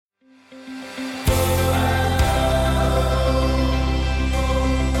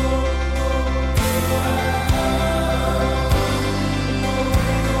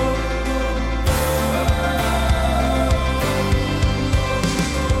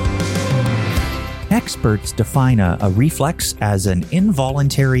Experts define a reflex as an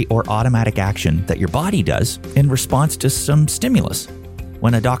involuntary or automatic action that your body does in response to some stimulus.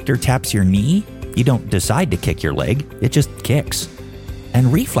 When a doctor taps your knee, you don't decide to kick your leg, it just kicks.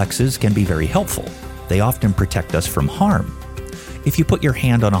 And reflexes can be very helpful. They often protect us from harm. If you put your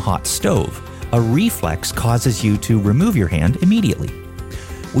hand on a hot stove, a reflex causes you to remove your hand immediately.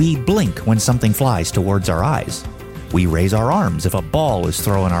 We blink when something flies towards our eyes. We raise our arms if a ball is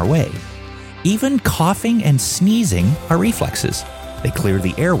thrown our way. Even coughing and sneezing are reflexes. They clear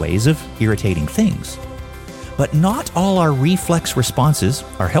the airways of irritating things. But not all our reflex responses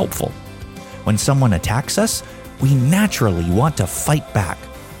are helpful. When someone attacks us, we naturally want to fight back.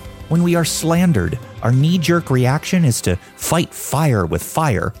 When we are slandered, our knee-jerk reaction is to fight fire with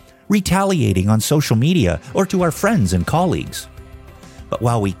fire, retaliating on social media or to our friends and colleagues. But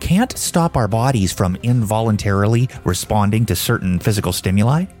while we can't stop our bodies from involuntarily responding to certain physical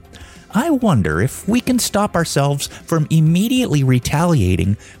stimuli, I wonder if we can stop ourselves from immediately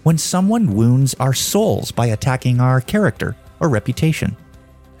retaliating when someone wounds our souls by attacking our character or reputation.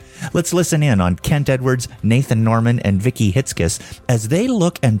 Let's listen in on Kent Edwards, Nathan Norman, and Vicky Hitzkis as they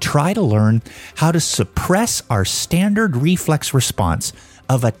look and try to learn how to suppress our standard reflex response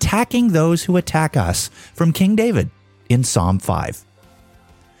of attacking those who attack us from King David in Psalm 5.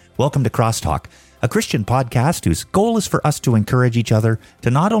 Welcome to Crosstalk, a Christian podcast whose goal is for us to encourage each other to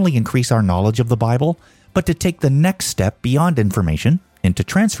not only increase our knowledge of the Bible, but to take the next step beyond information into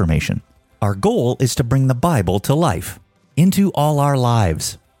transformation. Our goal is to bring the Bible to life, into all our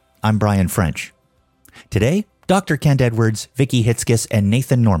lives. I'm Brian French. Today, Dr. Kent Edwards, Vicky Hitzkis, and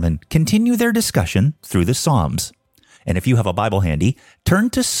Nathan Norman continue their discussion through the Psalms. And if you have a Bible handy, turn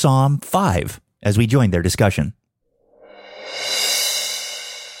to Psalm 5 as we join their discussion.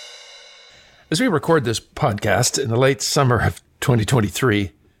 As we record this podcast in the late summer of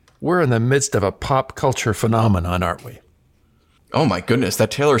 2023, we're in the midst of a pop culture phenomenon, aren't we? Oh my goodness,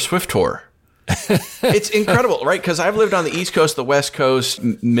 that Taylor Swift tour. It's incredible, right? Because I've lived on the East Coast, the West Coast,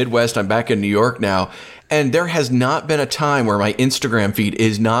 Midwest. I'm back in New York now. And there has not been a time where my Instagram feed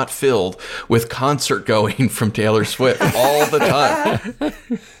is not filled with concert going from Taylor Swift all the time.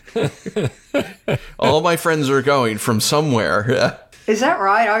 All my friends are going from somewhere. Is that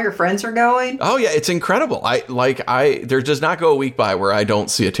right? All your friends are going? Oh yeah, it's incredible. There does not go a week by where I don't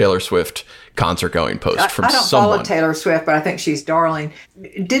see a Taylor Swift concert going post from someone. I don't follow Taylor Swift, but I think she's darling.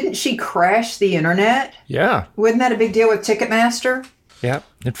 Didn't she crash the internet? Yeah. Wasn't that a big deal with Ticketmaster? Yeah.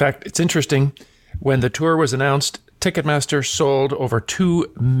 In fact, it's interesting. When the tour was announced, Ticketmaster sold over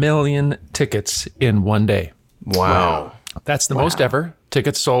 2 million tickets in one day. Wow. That's the most ever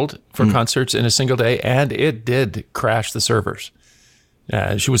tickets sold for concerts in a single day, and it did crash the servers.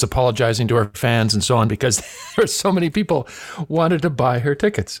 She was apologizing to her fans and so on because there were so many people wanted to buy her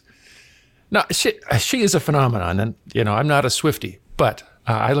tickets. Now, she is a phenomenon, and, I'm not a Swiftie, but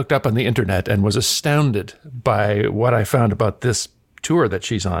I looked up on the internet and was astounded by what I found about this tour that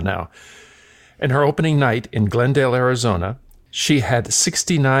she's on now. In her opening night in Glendale, Arizona, she had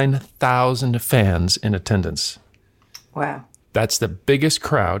 69,000 fans in attendance. Wow. That's the biggest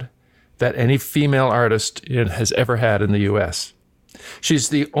crowd that any female artist has ever had in the U.S. She's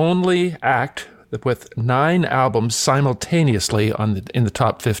the only act with 9 albums simultaneously in the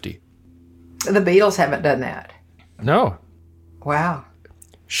top 50. The Beatles haven't done that. No. Wow.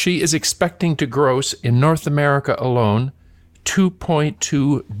 She is expecting to gross in North America alone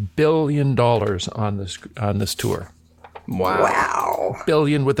 $2.2 billion on this tour. Wow.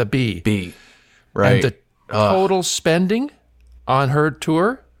 Billion with a B. B. Right. And the total spending on her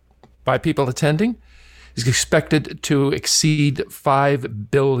tour by people attending is expected to exceed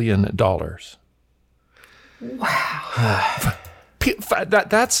 $5 billion. Wow.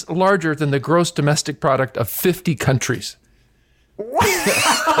 That's larger than the gross domestic product of 50 countries.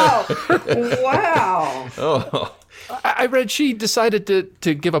 Wow. Wow. Oh. I read she decided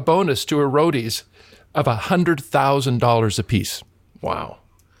to give a bonus to her roadies of $100,000 apiece. Wow.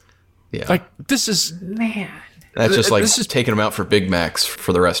 Yeah. Like, this is... Man. That's just like taking them out for Big Macs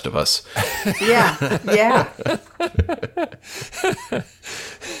for the rest of us. Yeah, yeah.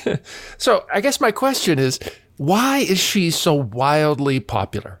 So I guess my question is, why is she so wildly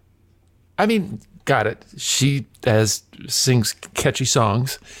popular? I mean, got it. She sings catchy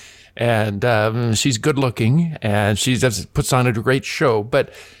songs, and she's good looking, and she puts on a great show.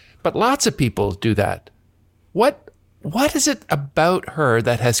 But lots of people do that. What is it about her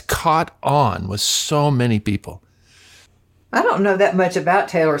that has caught on with so many people? I don't know that much about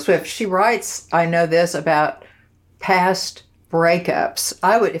Taylor Swift. She writes, I know this, about past breakups.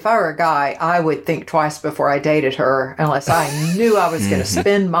 If I were a guy, I would think twice before I dated her unless I knew I was going to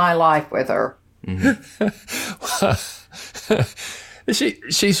spend my life with her.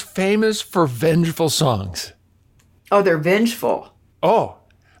 She's famous for vengeful songs. Oh, they're vengeful.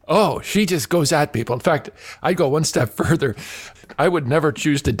 Oh, she just goes at people. In fact, I go one step further. I would never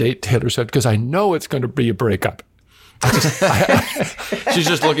choose to date Taylor Swift because I know it's going to be a breakup. She's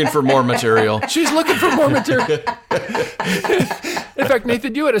just looking for more material. She's looking for more material. In fact,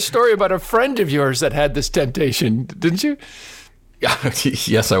 Nathan, you had a story about a friend of yours that had this temptation, didn't you?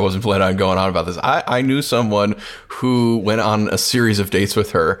 Yes, I wasn't planning on going on about this. I knew someone who went on a series of dates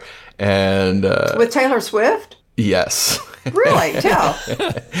with her, and With Taylor Swift? yes. Really? Tell.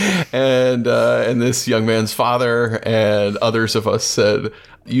 And this young man's father and others of us said,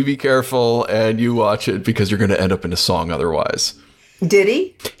 "You be careful and you watch it because you're going to end up in a song otherwise." Did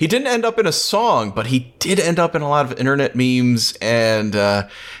he? He didn't end up in a song, but he did end up in a lot of internet memes and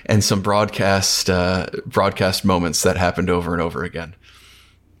some broadcast moments that happened over and over again.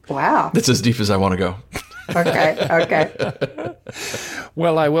 Wow. That's as deep as I want to go. Okay.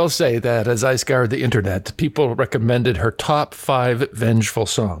 Well, I will say that as I scoured the internet, people recommended her top 5 vengeful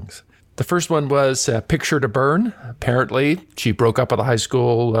songs. The first one was Picture to Burn. Apparently, she broke up with a high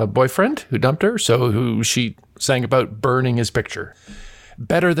school boyfriend who dumped her, so she sang about burning his picture.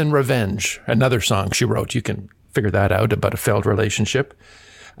 Better Than Revenge, another song she wrote. You can figure that out about a failed relationship.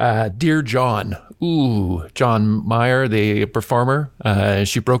 Dear John. Ooh, John Mayer, the performer.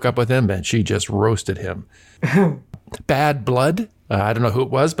 She broke up with him and she just roasted him. Bad Blood. I don't know who it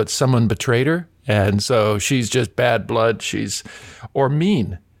was, but someone betrayed her. And so she's just bad blood. Or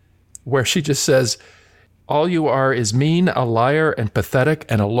Mean, where she just says, all you are is mean, a liar, and pathetic,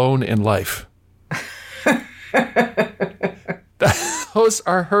 and alone in life. Those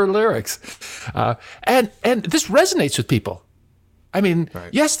are her lyrics. And this resonates with people. I mean,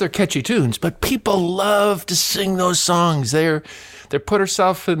 right. Yes, they're catchy tunes, but people love to sing those songs. They put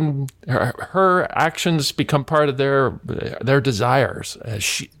herself in, her actions become part of their desires.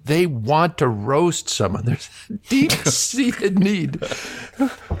 They want to roast someone. There's a deep-seated need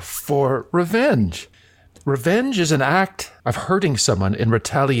for revenge. Revenge is an act of hurting someone in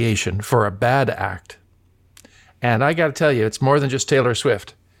retaliation for a bad act. And I got to tell you, it's more than just Taylor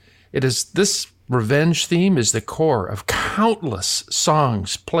Swift. This revenge theme is the core of countless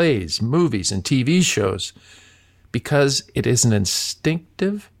songs, plays, movies, and TV shows because it is an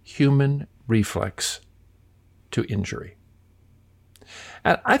instinctive human reflex to injury.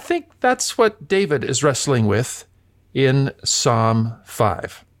 And I think that's what David is wrestling with in Psalm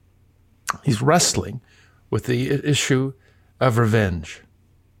 5. He's wrestling with the issue of revenge.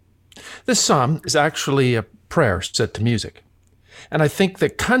 This psalm is actually a prayer set to music. And I think the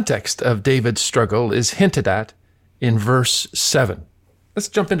context of David's struggle is hinted at in verse 7. Let's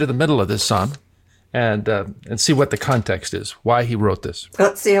jump into the middle of this psalm and see what the context is, why he wrote this.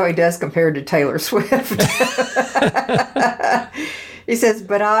 Let's see how he does compared to Taylor Swift. He says,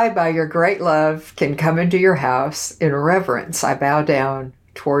 but I, by your great love, can come into your house. In reverence, I bow down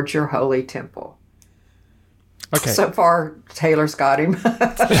towards your holy temple. Okay. So far, Taylor's got him.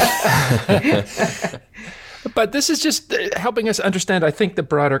 But this is just helping us understand, I think, the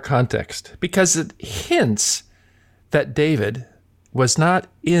broader context, because it hints that David was not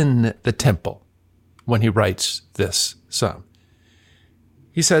in the temple when he writes this psalm.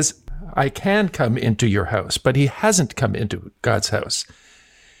 He says, I can come into your house, but he hasn't come into God's house.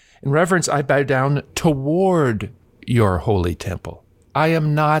 In reverence, I bow down toward your holy temple. I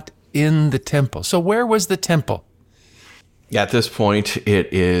am not in the temple. So where was the temple? At this point,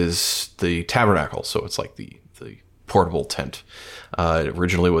 it is the tabernacle, so it's like the portable tent. It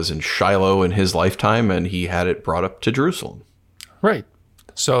originally was in Shiloh in his lifetime, and he had it brought up to Jerusalem. Right.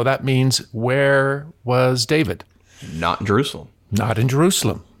 So that means, where was David? Not in Jerusalem. Not in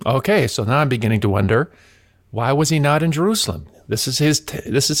Jerusalem. Okay, so now I'm beginning to wonder, why was he not in Jerusalem? This is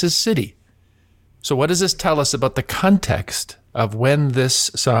his city. So what does this tell us about the context of when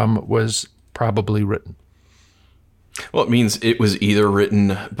this psalm was probably written? Well, it means it was either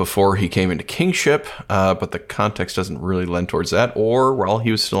written before he came into kingship, but the context doesn't really lend towards that, or while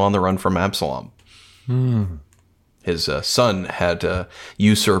he was still on the run from Absalom. His son had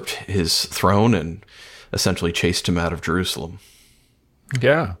usurped his throne and essentially chased him out of Jerusalem.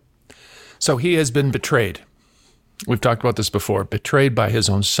 Yeah. So he has been betrayed. We've talked about this before. Betrayed by his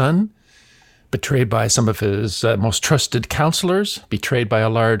own son, betrayed by some of his most trusted counselors, betrayed by a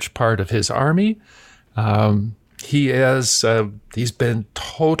large part of his army. He's been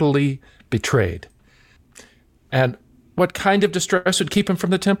totally betrayed. And what kind of distress would keep him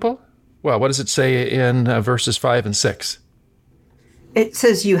from the temple? Well, what does it say in verses 5 and 6? It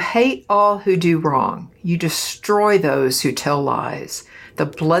says, you hate all who do wrong. You destroy those who tell lies. The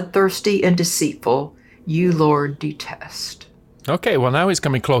bloodthirsty and deceitful, you, Lord, detest. Okay, well, now he's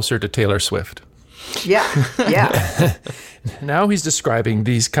coming closer to Taylor Swift. Yeah. Now he's describing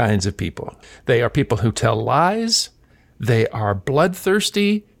these kinds of people. They are people who tell lies. They are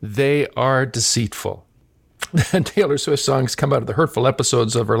bloodthirsty. They are deceitful. And Taylor Swift songs come out of the hurtful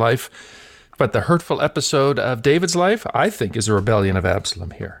episodes of her life. But the hurtful episode of David's life, I think, is a rebellion of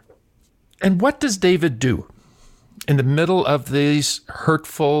Absalom here. And what does David do in the middle of these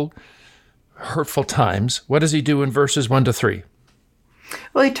hurtful times? What does he do in verses 1-3?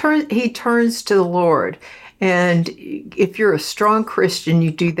 Well, he turns to the Lord. And if you're a strong Christian,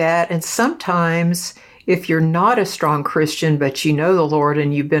 you do that. And sometimes if you're not a strong Christian, but you know the Lord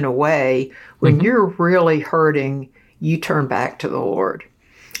and you've been away, when you're really hurting, you turn back to the Lord.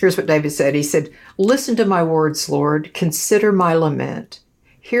 Here's what David said. He said, listen to my words, Lord. Consider my lament.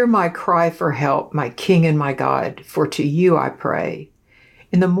 Hear my cry for help, my King and my God, for to you I pray.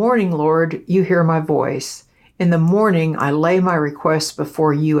 In the morning, Lord, you hear my voice. In the morning, I lay my requests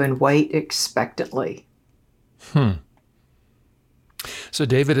before you and wait expectantly. So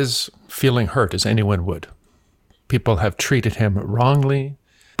David is feeling hurt, as anyone would. People have treated him wrongly.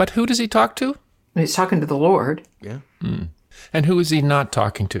 But who does he talk to? And he's talking to the Lord. Yeah. And who is he not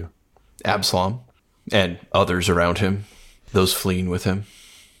talking to? Absalom and others around him, those fleeing with him.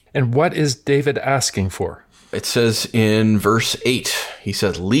 And what is David asking for? It says in verse 8, he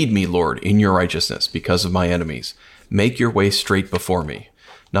said, lead me, Lord, in your righteousness because of my enemies. Make your way straight before me.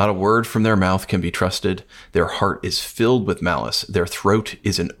 Not a word from their mouth can be trusted. Their heart is filled with malice. Their throat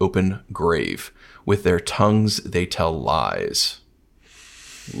is an open grave. With their tongues they tell lies.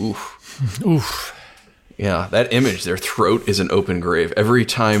 Oof. Yeah, that image, their throat is an open grave. Every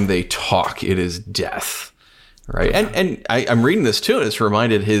time they talk, it is death. Right. And I'm reading this too, and it's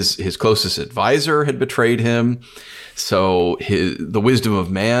reminded his closest advisor had betrayed him. So the wisdom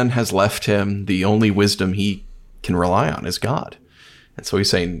of man has left him. The only wisdom he can rely on is God. And so he's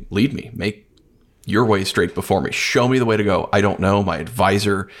saying, lead me, make your way straight before me. Show me the way to go. I don't know. My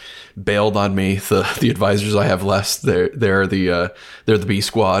advisor bailed on me. The advisors I have left, they're the B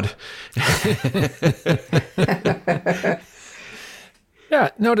squad. Yeah.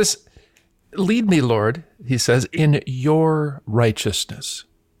 Notice, lead me, Lord, he says, in your righteousness.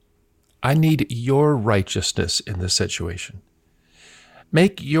 I need your righteousness in this situation.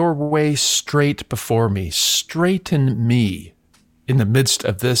 Make your way straight before me. Straighten me in the midst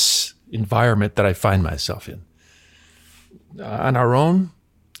of this environment that I find myself in. On our own,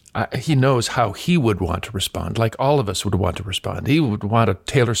 he knows how he would want to respond, like all of us would want to respond. He would want a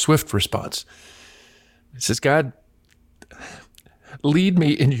Taylor Swift response. He says, God, lead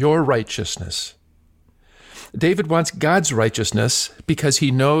me in your righteousness. David wants God's righteousness because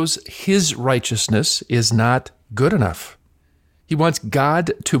he knows his righteousness is not good enough. He wants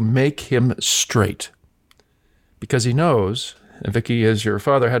God to make him straight because he knows, and Vicki, as your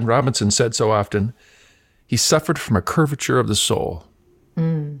father, Haddon Robinson, said so often, he suffered from a curvature of the soul.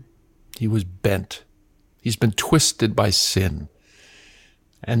 He was bent. He's been twisted by sin.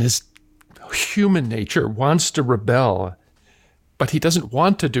 And his human nature wants to rebel, but he doesn't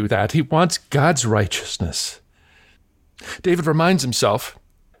want to do that. He wants God's righteousness. David reminds himself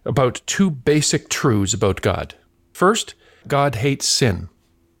about two basic truths about God. First, God hates sin.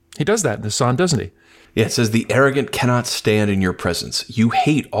 He does that in the psalm, doesn't he? Yeah, it says, the arrogant cannot stand in your presence. You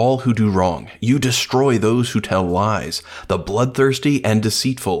hate all who do wrong. You destroy those who tell lies. The bloodthirsty and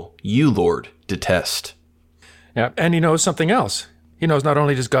deceitful, you, Lord, detest. Yeah, and he knows something else. He knows not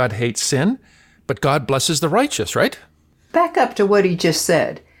only does God hate sin, but God blesses the righteous, right? Back up to what he just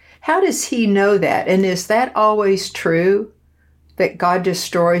said. How does he know that? And is that always true, that God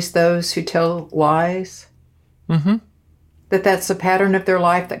destroys those who tell lies? Mm-hmm. That's a pattern of their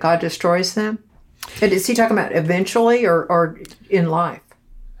life, that God destroys them? And is he talking about eventually or in life?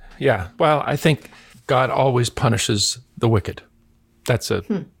 Yeah, well, I think God always punishes the wicked.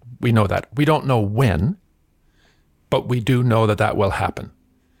 We know that. We don't know when, but we do know that will happen.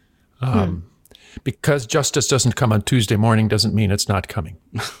 Because justice doesn't come on Tuesday morning doesn't mean it's not coming.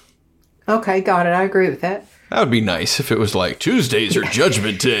 Okay, got it. I agree with that. That would be nice if it was like, Tuesdays are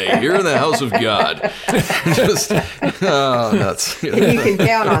judgment day here in the house of God. Nuts. You can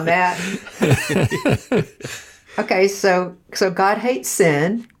count on that. Okay, so God hates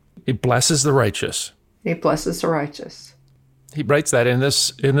sin. He blesses the righteous. He blesses the righteous. He writes that in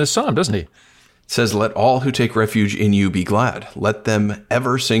this psalm, doesn't he? It says, let all who take refuge in you be glad. Let them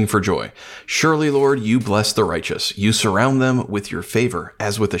ever sing for joy. Surely, Lord, you bless the righteous. You surround them with your favor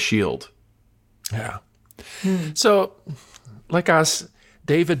as with a shield. Yeah. So like us,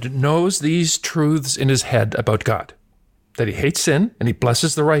 David knows these truths in his head about God, that he hates sin and he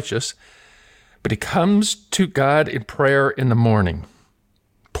blesses the righteous, but he comes to God in prayer in the morning,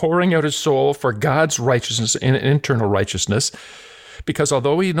 pouring out his soul for God's righteousness and internal righteousness, because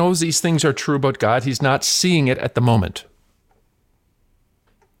although he knows these things are true about God, he's not seeing it at the moment.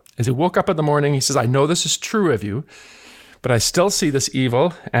 As he woke up in the morning, he says, I know this is true of you, but I still see this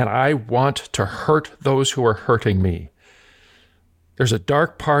evil, and I want to hurt those who are hurting me. There's a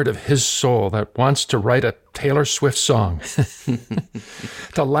dark part of his soul that wants to write a Taylor Swift song,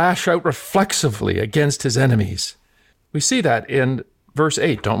 to lash out reflexively against his enemies. We see that in verse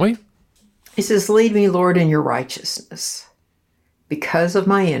 8, don't we? He says, lead me, Lord, in your righteousness. Because of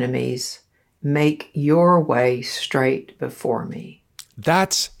my enemies, make your way straight before me.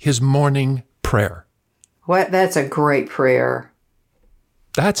 That's his morning prayer. What? That's a great prayer.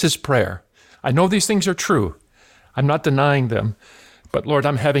 That's his prayer. I know these things are true. I'm not denying them. But Lord,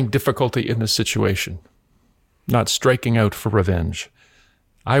 I'm having difficulty in this situation, not striking out for revenge.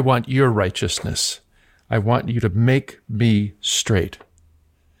 I want your righteousness. I want you to make me straight.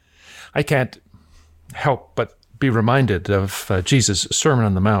 I can't help but be reminded of Jesus' Sermon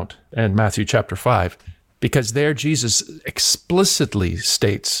on the Mount in Matthew chapter 5, because there Jesus explicitly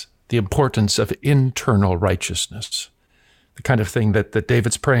states the importance of internal righteousness, the kind of thing that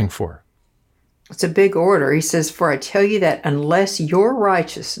David's praying for. It's a big order. He says, for I tell you that unless your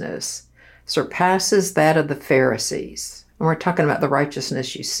righteousness surpasses that of the Pharisees, and we're talking about the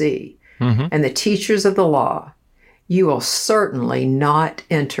righteousness you see, and the teachers of the law, you will certainly not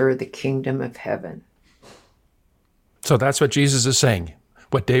enter the kingdom of heaven. So that's what Jesus is saying.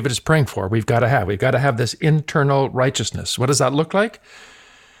 What David is praying for, we've got to have. We've got to have this internal righteousness. What does that look like?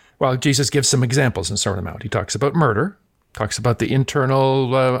 Well, Jesus gives some examples in Sermon on the Mount. He talks about murder, talks about the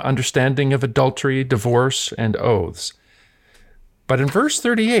internal understanding of adultery, divorce, and oaths. But in verse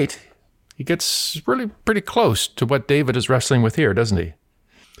 38, he gets really pretty close to what David is wrestling with here, doesn't he?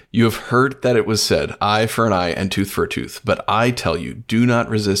 You have heard that it was said, eye for an eye and tooth for a tooth. But I tell you, do not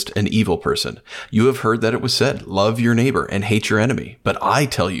resist an evil person. You have heard that it was said, love your neighbor and hate your enemy. But I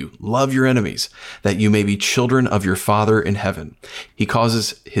tell you, love your enemies, that you may be children of your Father in heaven. He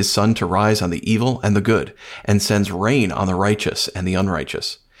causes his sun to rise on the evil and the good, and sends rain on the righteous and the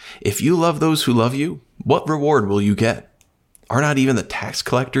unrighteous. If you love those who love you, what reward will you get? Are not even the tax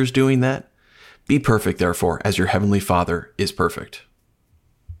collectors doing that? Be perfect, therefore, as your heavenly Father is perfect.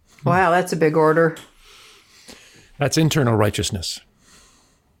 Wow, that's a big order. That's internal righteousness.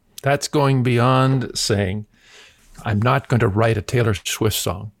 That's going beyond saying, I'm not going to write a Taylor Swift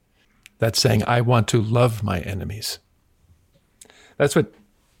song. That's saying, I want to love my enemies. That's what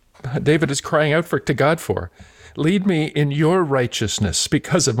David is crying out to God for. Lead me in your righteousness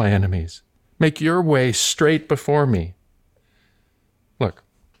because of my enemies. Make your way straight before me. Look,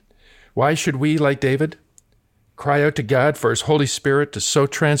 why should we, like David, cry out to God for his Holy Spirit to so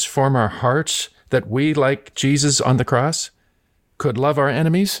transform our hearts that we, like Jesus on the cross, could love our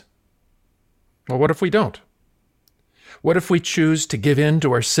enemies? Well, what if we don't? What if we choose to give in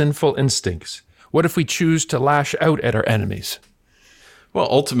to our sinful instincts? What if we choose to lash out at our enemies? Well,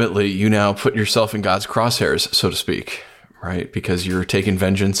 ultimately, you now put yourself in God's crosshairs, so to speak, right? Because you're taking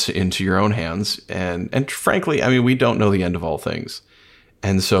vengeance into your own hands. And frankly, I mean, we don't know the end of all things.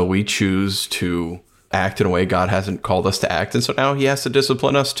 And so we choose to act in a way God hasn't called us to act. And so now he has to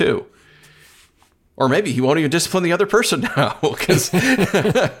discipline us too. Or maybe he won't even discipline the other person now, because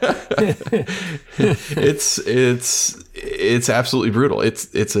it's absolutely brutal.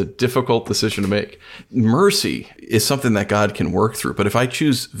 It's a difficult decision to make. Mercy is something that God can work through. But if I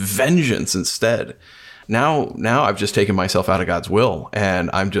choose vengeance instead, now I've just taken myself out of God's will, and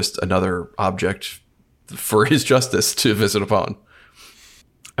I'm just another object for his justice to visit upon.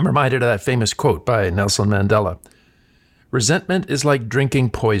 I'm reminded of that famous quote by Nelson Mandela. Resentment is like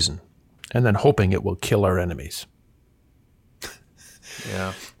drinking poison and then hoping it will kill our enemies.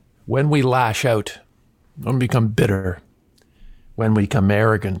 Yeah. When we lash out, when we become bitter, when we become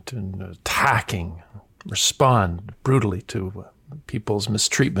arrogant and attacking, respond brutally to people's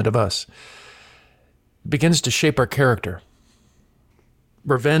mistreatment of us, it begins to shape our character.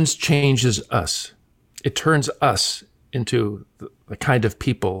 Revenge changes us. It turns us into the kind of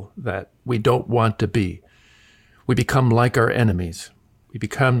people that we don't want to be. We become like our enemies. We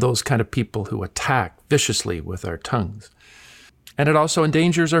become those kind of people who attack viciously with our tongues. And it also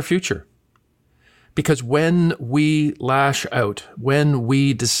endangers our future. Because when we lash out, when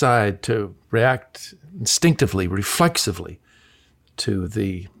we decide to react instinctively, reflexively to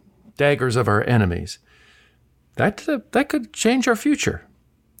the daggers of our enemies, that could change our future.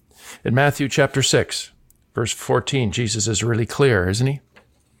 In Matthew chapter 6, Verse 14, Jesus is really clear, isn't he?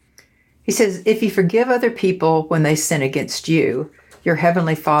 He says, if you forgive other people when they sin against you, your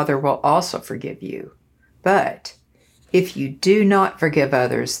heavenly Father will also forgive you. But if you do not forgive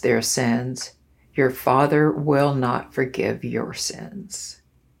others their sins, your Father will not forgive your sins.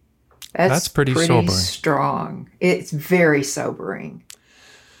 That's pretty sobering. Strong. It's very sobering.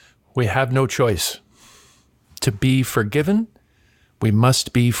 We have no choice. To be forgiven, we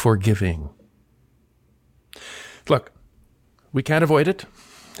must be forgiving. Look, we can't avoid it.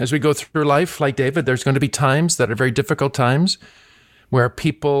 As we go through life, like David, there's going to be times that are very difficult times where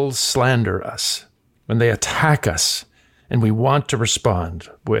people slander us, when they attack us, and we want to respond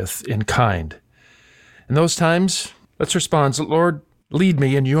in kind. In those times, let's respond, Lord, lead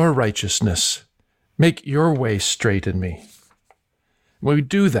me in your righteousness. Make your way straight in me. When we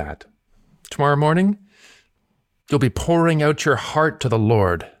do that, tomorrow morning, you'll be pouring out your heart to the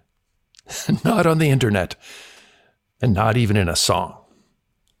Lord, not on the internet, and not even in a song.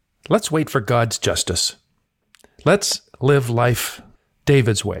 Let's wait for God's justice. Let's live life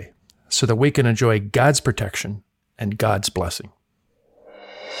David's way so that we can enjoy God's protection and God's blessing.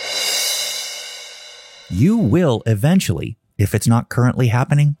 You will eventually, if it's not currently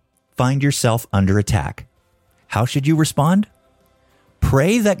happening, find yourself under attack. How should you respond?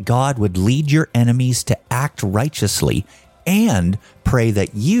 Pray that God would lead your enemies to act righteously, and pray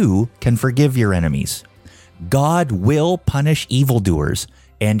that you can forgive your enemies. God will punish evildoers,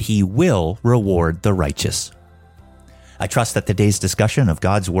 and he will reward the righteous. I trust that today's discussion of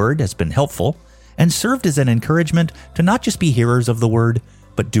God's Word has been helpful and served as an encouragement to not just be hearers of the Word,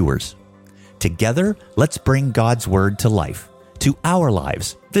 but doers. Together, let's bring God's Word to life, to our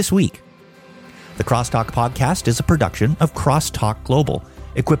lives, this week. The Crosstalk Podcast is a production of Crosstalk Global,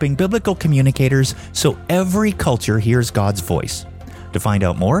 equipping biblical communicators so every culture hears God's voice. To find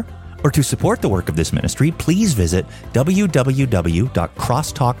out more, or to support the work of this ministry, please visit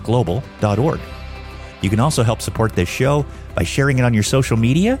www.crosstalkglobal.org. You can also help support this show by sharing it on your social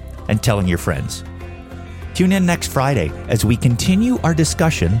media and telling your friends. Tune in next Friday as we continue our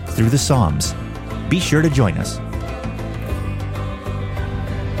discussion through the Psalms. Be sure to join us.